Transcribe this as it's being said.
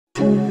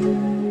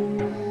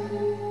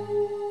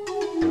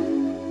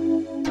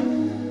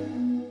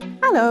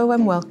Hello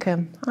and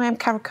welcome. I am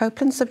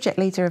Copeland, Subject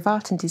Leader of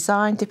Art and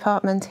Design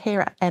Department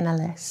here at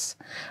NLS.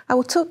 I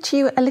will talk to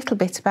you a little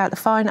bit about the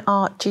Fine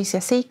Art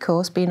GCSE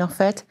course being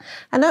offered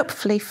and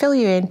hopefully fill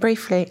you in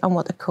briefly on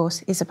what the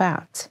course is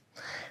about.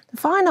 The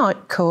Fine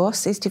Art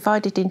course is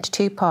divided into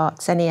two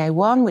parts, NEA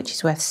 1, which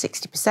is worth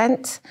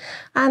 60%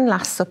 and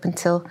lasts up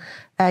until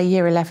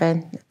Year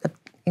 11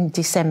 in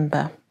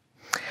December.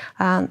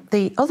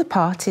 The other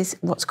part is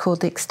what's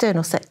called the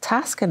External Set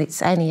Task, and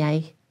it's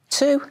NEA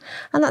 2,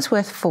 and that's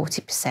worth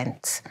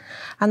 40%.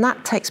 And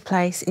that takes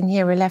place in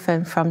Year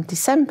 11 from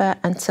December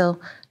until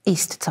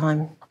Easter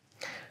time.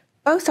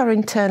 Both are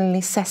internally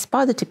assessed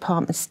by the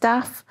department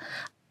staff,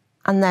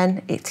 and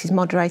then it is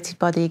moderated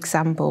by the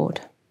exam board.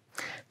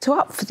 To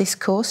opt for this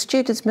course,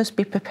 students must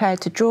be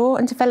prepared to draw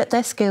and develop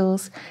their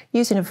skills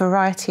using a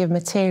variety of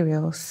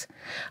materials.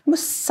 I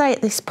must say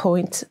at this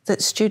point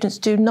that students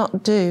do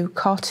not do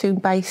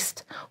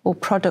cartoon-based or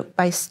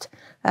product-based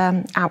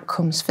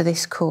outcomes for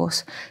this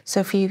course.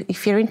 So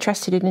if you're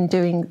interested in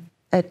doing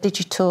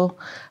digital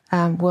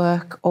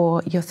work,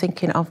 or you're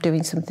thinking of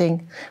doing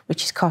something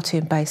which is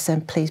cartoon-based,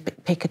 then please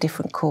pick a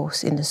different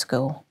course in the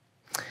school.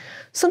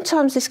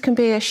 Sometimes this can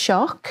be a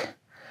shock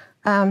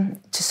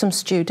to some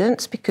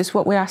students, because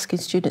what we're asking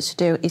students to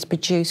do is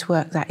produce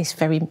work that is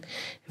very,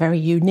 very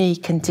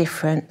unique and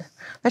different.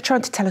 They're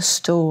trying to tell a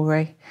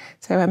story.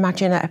 So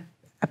imagine a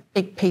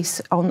big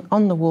piece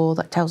on the wall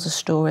that tells a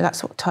story.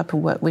 That's what type of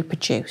work we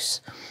produce.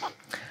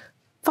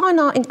 Fine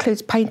art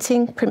includes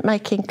painting,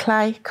 printmaking,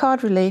 clay,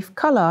 card relief,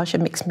 collage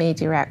and mixed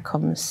media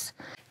outcomes.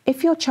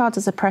 If your child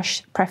has a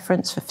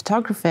preference for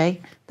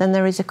photography, then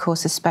there is a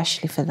course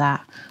especially for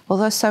that,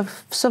 although some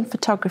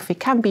photography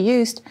can be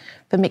used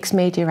for mixed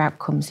media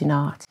outcomes in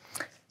art.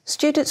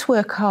 Students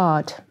work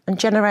hard and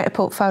generate a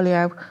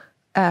portfolio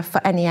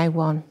for NEA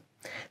 1.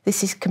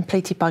 This is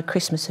completed by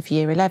Christmas of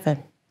Year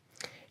 11.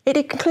 It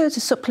includes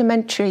a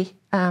supplementary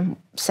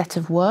set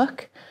of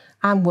work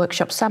and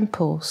workshop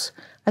samples,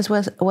 as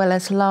well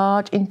as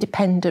large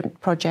independent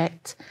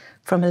projects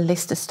from a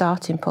list of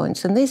starting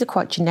points. And these are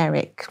quite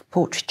generic: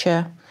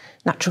 portraiture,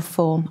 natural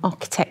form,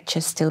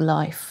 architecture, still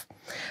life.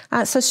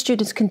 So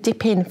students can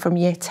dip in from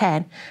Year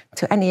 10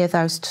 to any of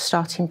those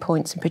starting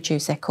points and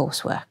produce their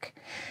coursework.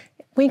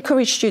 We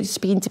encourage students to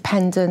be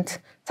independent,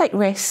 take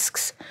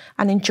risks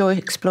and enjoy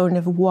exploring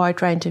a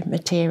wide range of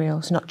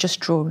materials, not just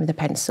drawing with a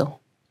pencil.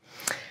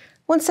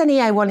 Once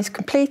NEA 1 is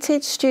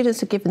completed,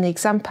 students are given the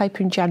exam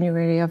paper in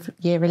January of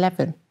Year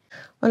 11.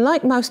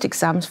 Unlike most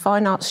exams,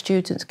 fine art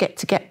students get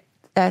to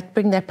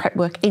bring their prep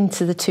work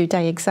into the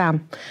two-day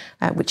exam,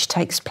 which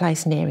takes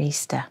place near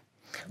Easter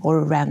or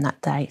around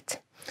that date.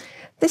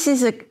 This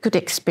is a good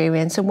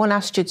experience and one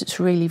our students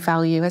really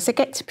value, as they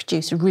get to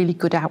produce a really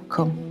good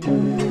outcome.